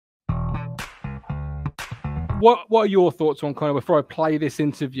What are your thoughts on kind of before I play this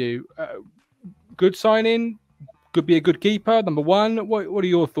interview? Good signing, could be a good keeper. Number one, what are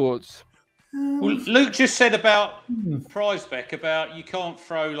your thoughts? Well, Luke just said about Prizebeck, about you can't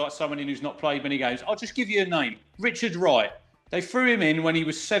throw like someone in who's not played many games. I'll just give you a name, Richard Wright. They threw him in when he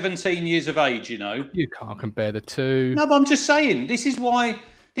was 17 years of age, you know. You can't compare the two. No, but I'm just saying, this is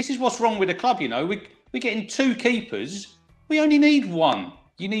what's wrong with the club, you know. We're getting two keepers. We only need one.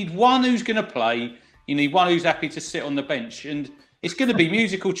 You need one who's going to play. You need one who's happy to sit on the bench. And it's going to be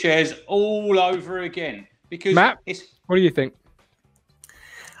musical chairs all over again. Because Matt, what do you think?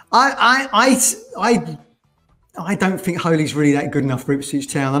 I don't think Holy's really that good enough for Ipswich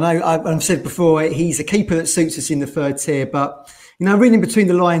Town. I know I've said before he's a keeper that suits us in the third tier, but you know, reading between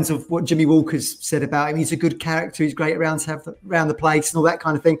the lines of what Jimmy Walker's said about him, he's a good character, he's great around the place and all that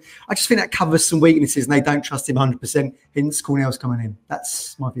kind of thing. I just think that covers some weaknesses, and they don't trust him 100%. Hence, Cornell's coming in.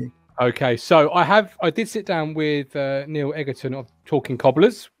 That's my view. Okay, so I did sit down with Neil Egerton of Talking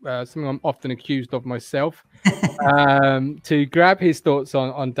Cobblers, something I'm often accused of myself, to grab his thoughts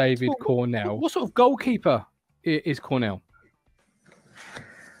on David Cornell. What sort of goalkeeper is Cornell?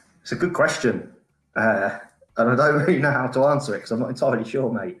 It's a good question, and I don't really know how to answer it because I'm not entirely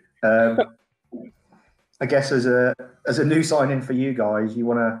sure, mate. I guess as a new signing for you guys, you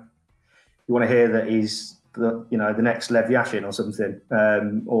want to hear that he's the next Lev Yashin or something,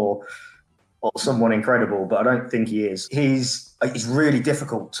 or someone incredible, but I don't think he is. He's really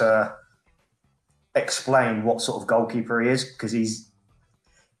difficult to explain what sort of goalkeeper he is, because he's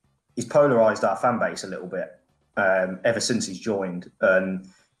polarised our fan base a little bit ever since he's joined, and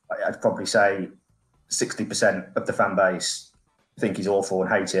I'd probably say 60% of the fan base think he's awful and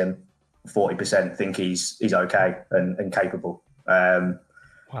hate him. 40% think he's okay and capable.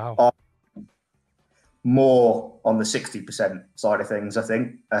 Wow. More on the 60% side of things, I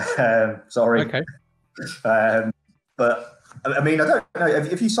think. Sorry. Okay. But I mean, I don't know.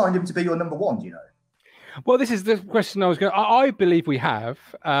 Have you signed him to be your number one? Do you know? Well, this is the question I was going to... I believe we have.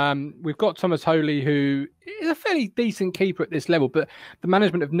 We've got Thomas Holy, who is a fairly decent keeper at this level, but the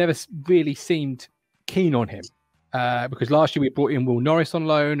management have never really seemed keen on him. Because last year we brought in Will Norris on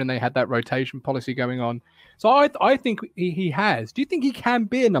loan and they had that rotation policy going on. So I think he has. Do you think he can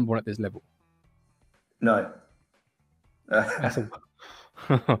be a number one at this level? No. That's a...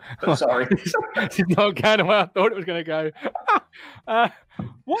 Sorry. This is not kind of where I thought it was going to go.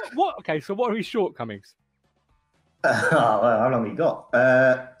 What? Okay, so what are his shortcomings? How long you got?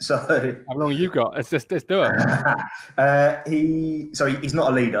 How long have you got? Let's do it. He's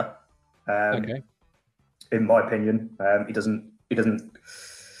not a leader. Okay. In my opinion, he doesn't.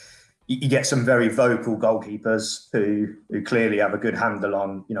 You get some very vocal goalkeepers who clearly have a good handle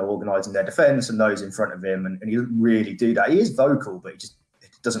on, organising their defence and those in front of him, and he doesn't really do that. He is vocal, but it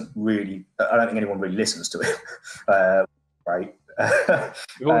doesn't really. I don't think anyone really listens to him. Right?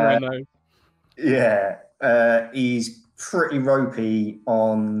 We all know. Yeah, he's pretty ropey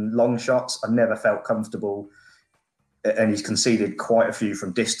on long shots. I never felt comfortable, and he's conceded quite a few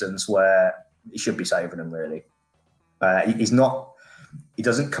from distance where he should be saving them. Really, he's not. He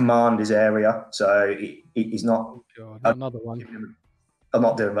doesn't command his area, so he's not. Oh God, another one. I'm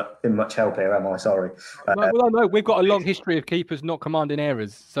not doing him much help here, am I? Sorry. No, we've got a long history of keepers not commanding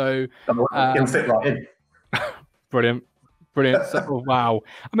areas, so he'll fit right in. Brilliant. So, wow.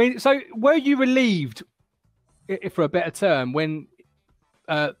 I mean, so were you relieved, for a better term, when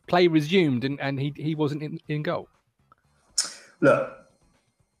play resumed and he wasn't in goal? Look,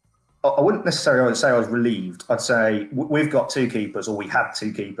 I wouldn't necessarily say I was relieved. I'd say we've got two keepers, or we had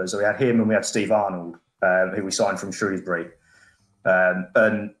two keepers. So we had him and we had Steve Arnold, who we signed from Shrewsbury.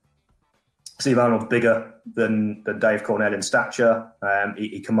 And Steve Arnold's bigger than Dave Cornell in stature.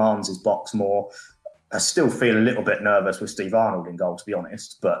 He commands his box more. I still feel a little bit nervous with Steve Arnold in goal, to be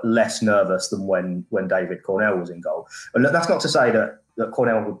honest, but less nervous than when David Cornell was in goal. And that's not to say that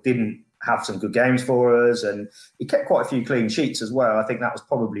Cornell didn't have some good games for us, and he kept quite a few clean sheets as well. I think that was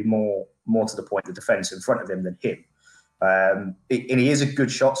probably more to the point, the defence in front of him than him. And he is a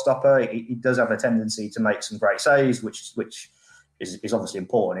good shot stopper. He does have a tendency to make some great saves, which is obviously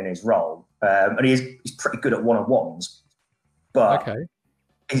important in his role. And he's pretty good at one-on-ones. But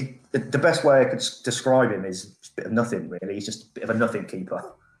the best way I could describe him is a bit of nothing, really. He's just a bit of a nothing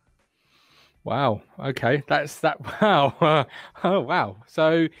keeper. Wow. Okay. That's that. Wow. Oh, wow.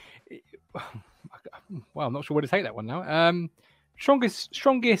 So, well, I'm not sure where to take that one now.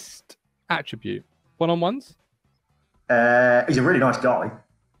 Strongest attribute, one-on-ones? He's a really nice guy.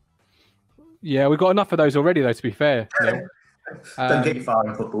 Yeah, we've got enough of those already, though, to be fair. Don't get you far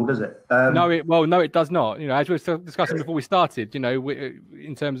in football, does it? No, it does not. As we were discussing before we started,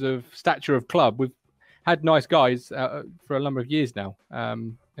 in terms of stature of club, had nice guys for a number of years now.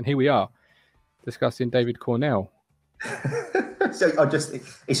 And here we are discussing David Cornell. So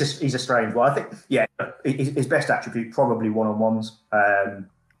he's a strange one. I think, yeah, his best attribute probably one-on-ones.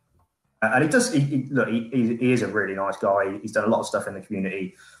 And he does. Look, he is a really nice guy. He's done a lot of stuff in the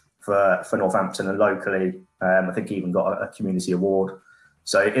community for Northampton and locally. I think he even got a community award.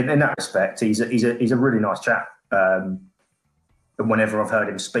 So in that respect, he's a really nice chap. And whenever I've heard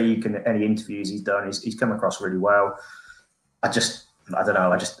him speak and any interviews he's done, he's come across really well. I don't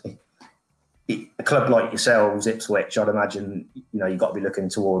know. A club like yourselves, Ipswich, I'd imagine, you've got to be looking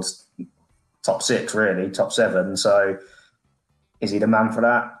towards top 6, really, top 7. So is he the man for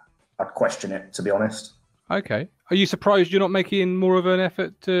that? I'd question it, to be honest. Okay. Are you surprised you're not making more of an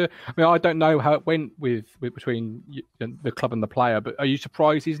effort to? I mean, I don't know how it went with between the club and the player, but are you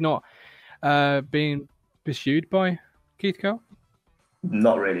surprised he's not being pursued by Keith Curl?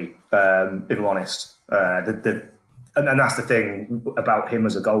 Not really, if I'm honest. And that's the thing about him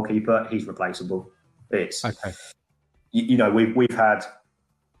as a goalkeeper. He's replaceable. It's okay. We've had,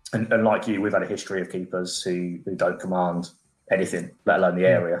 and like you, we've had a history of keepers who don't command anything, let alone the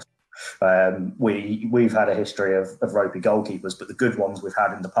area. We've had a history of ropey goalkeepers, but the good ones we've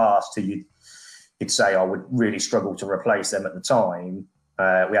had in the past, who you'd say I would really struggle to replace them at the time.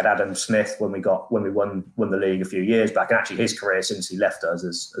 We had Adam Smith when we won the league a few years back, and actually his career since he left us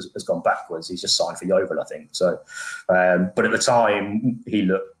has gone backwards. He's just signed for Yeovil, I think. So, but at the time he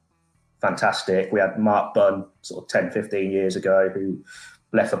looked fantastic. We had Mark Bunn sort of 10, 15 years ago who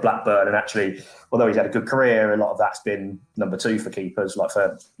left for Blackburn, and actually, although he's had a good career, a lot of that's been number 2 for keepers, like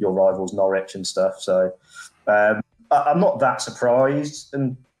for your rivals Norwich and stuff. So I'm not that surprised,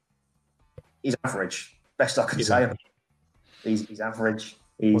 and he's average. Best I can say. He's average.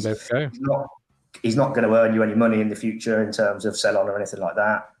 He's not going to earn you any money in the future in terms of sell on or anything like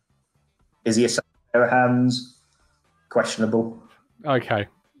that. Is he a pair of hands? Questionable. Okay.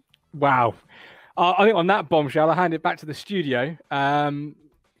 Wow. I think on that bombshell, I'll hand it back to the studio,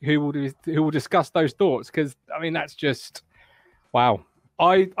 who will discuss those thoughts, because I mean that's just wow.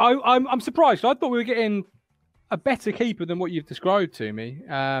 I'm surprised. I thought we were getting a better keeper than what you've described to me.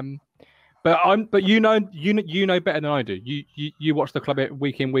 But you know better than I do. You watch the club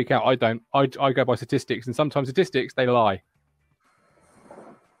week in, week out. I don't. I go by statistics, and sometimes statistics they lie.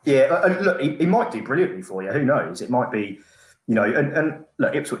 Yeah, and look, he might do brilliantly for you. Who knows? It might be, and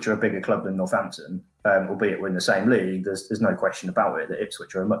look, Ipswich are a bigger club than Northampton, albeit we're in the same league. There's no question about it that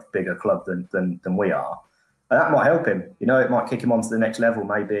Ipswich are a much bigger club than we are. And that might help him. It might kick him on to the next level,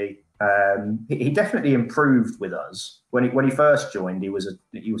 maybe. He definitely improved with us when he first joined. He was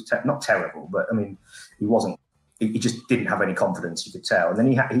not terrible, but I mean, he wasn't. He just didn't have any confidence. You could tell, and then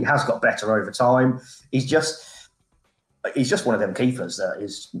he has got better over time. He's just one of them keepers that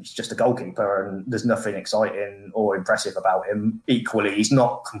is just a goalkeeper, and there's nothing exciting or impressive about him. Equally, he's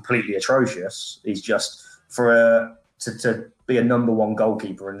not completely atrocious. He's just to be a number 1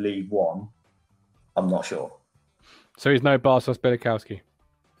 goalkeeper in League One. I'm not sure. So he's no Bartos Belikowski.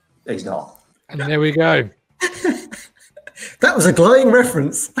 He's not. And there we go. That was a glowing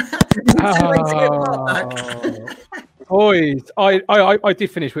reference. Boys, I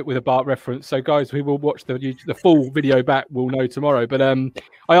did finish with a Bart reference. So guys, who will watch the full video back will know tomorrow. But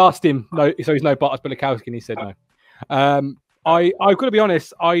I asked him, no, so he's no Bartos Belikowski, and he said no. I've got to be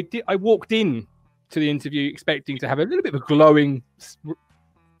honest. I walked in to the interview expecting to have a little bit of a glowing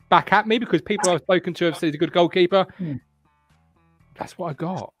back at me, because people I've spoken to have said he's a good goalkeeper. That's what I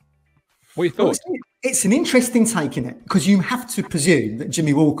got. What are your thoughts? Well, it's an interesting take in it, because you have to presume that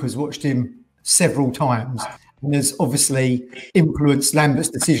Jimmy Walker's watched him several times and has obviously influenced Lambert's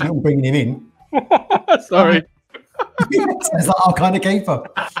decision on bringing him in. Sorry. Sounds like our kind of keeper.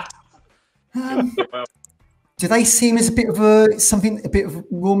 Do they seem as a bit of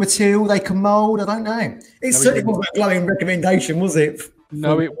raw material they can mould? I don't know. It certainly wasn't a glowing recommendation, was it?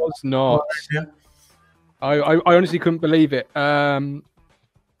 No, it was not. I honestly couldn't believe it. And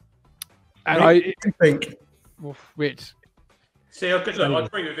I think, which. See, I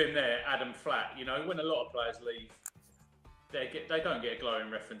agree with him there, Adam Flat. When a lot of players leave, they don't get a glowing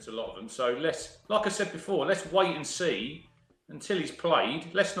reference, a lot of them. So like I said before, let's wait and see until he's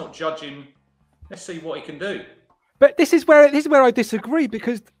played. Let's not judge him. Let's see what he can do. But this is where I disagree,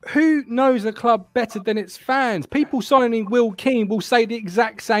 because who knows a club better than its fans? People signing Will Keane will say the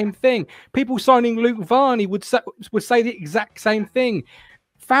exact same thing. People signing Luke Varney would say the exact same thing.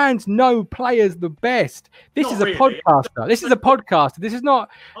 Fans know players the best. This is a podcaster. This is a podcaster. This is not.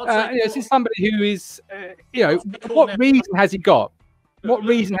 This is somebody who is. What reason has he got? What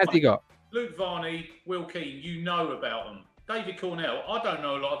reason has he got? Luke Varney, Will Keane, you know about them. David Cornell, I don't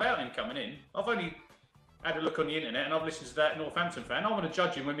know a lot about him coming in. I've only had a look on the internet and I've listened to that Northampton fan. I want to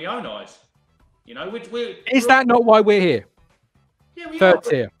judge him with my own eyes. You know, is that not why we're here? Yeah, we third are,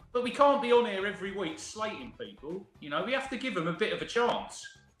 tier. But we can't be on here every week slating people. You know, we have to give them a bit of a chance.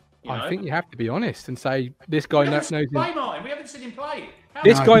 I think you have to be honest and say this guy knows him. Play, Martin. We haven't seen him play.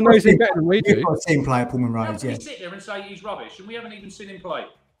 This guy knows him better than we do. We've got to see him play at Pullman Road. How can we sit there and say he's rubbish and we haven't even seen him play?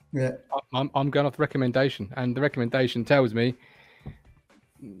 Yeah, I'm going off the recommendation, and the recommendation tells me.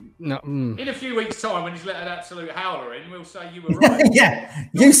 No. In a few weeks' time, when he's let an absolute howler in, we'll say you were right. Yeah,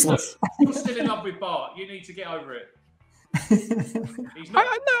 useless. You're still in love with Bart. You need to get over it. He's not.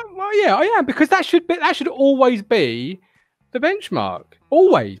 I am, because that should always be the benchmark,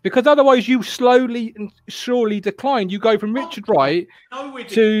 always, because otherwise you slowly and surely decline. You go from Richard Wright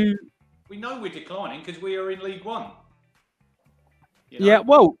to. We know we're declining because we are in League One. You know? Yeah,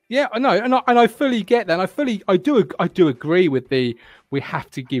 well, yeah, I know, and I fully get that. And I do agree with we have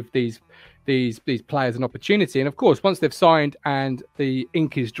to give these players an opportunity. And of course, once they've signed and the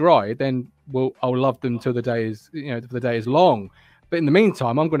ink is dry, then I'll love them till the day is long. But in the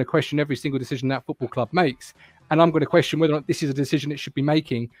meantime, I'm going to question every single decision that football club makes, and I'm going to question whether or not this is a decision it should be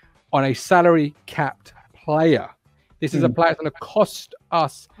making on a salary capped player. This is a player that's going to cost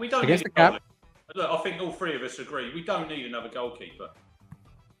us against the cap. Look, I think all three of us agree. We don't need another goalkeeper.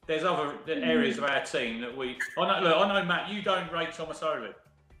 There's other areas of our team that I know, Matt, you don't rate Thomas Holy,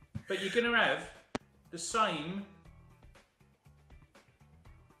 but you're going to have the same.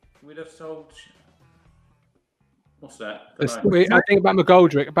 We'd have sold. What's that? I think about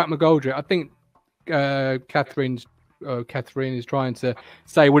McGoldrick. I think Catherine is trying to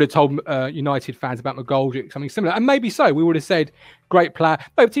say would have told United fans about McGoldrick something similar, and maybe so. We would have said great player.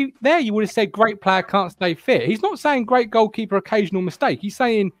 But there you would have said great player can't stay fit. He's not saying great goalkeeper occasional mistake. He's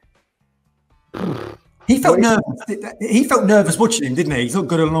saying he felt nervous. He felt nervous watching him, didn't he? He's not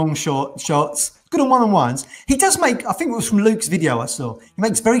good on long shots, good on one-on-ones. He does make. I think it was from Luke's video I saw. He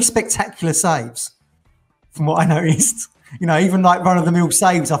makes very spectacular saves, from what I noticed. You know, even like run-of-the-mill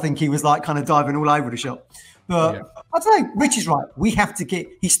saves. I think he was like kind of diving all over the shot. But yeah. I don't know. Rich is right. We have to get.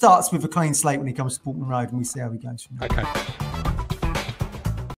 He starts with a clean slate when he comes to Portman Road, and we see how he goes from there. Okay.